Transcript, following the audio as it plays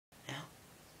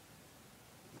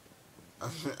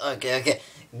Okay.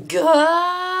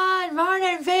 Good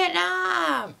morning,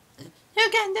 Vietnam! You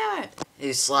can do it!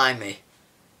 He's slimy.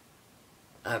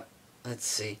 Let's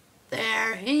see.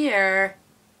 They're here.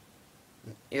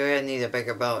 You're gonna need a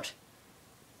bigger boat.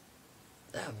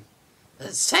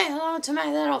 Let's say hello to my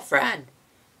little friend.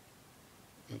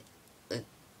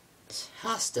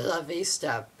 Hasta la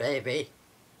vista, baby.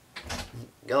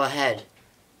 Go ahead.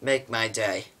 Make my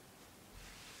day.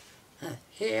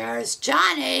 Here's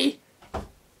Johnny.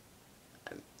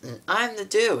 I'm the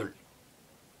dude.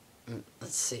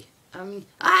 Let's see.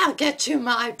 I'll get you,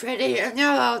 my pretty, and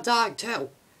your little dog, too.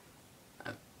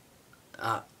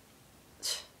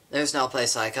 There's no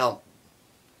place like home.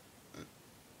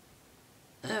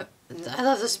 I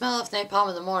love the smell of napalm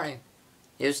in the morning.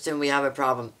 Houston, we have a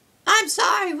problem. I'm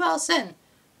sorry, Wilson.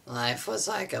 Life was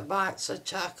like a box of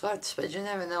chocolates, but you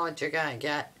never know what you're gonna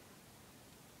get.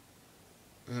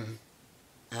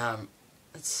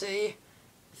 Let's see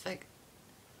if I...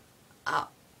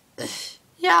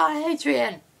 Yeah,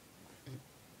 Adrian.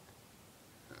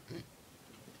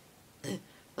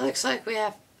 Looks like we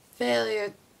have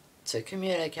failure to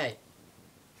communicate.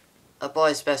 A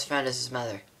boy's best friend is his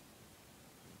mother.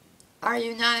 Are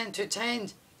you not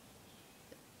entertained?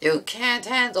 You can't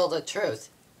handle the truth.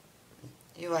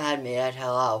 You had me at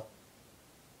hello.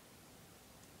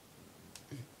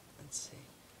 Let's see.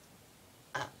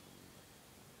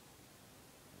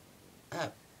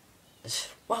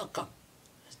 Welcome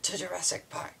to Jurassic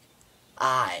Park.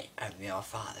 I am your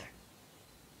father.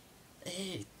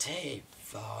 E.T.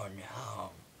 phone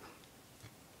home.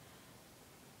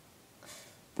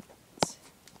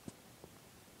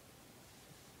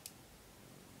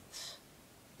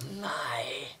 My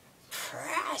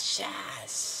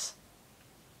precious.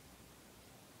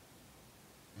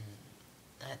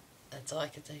 That's all I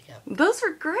can think of. Those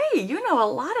were great. You know a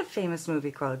lot of famous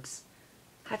movie quotes.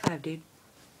 High five, dude.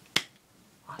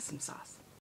 Awesome sauce.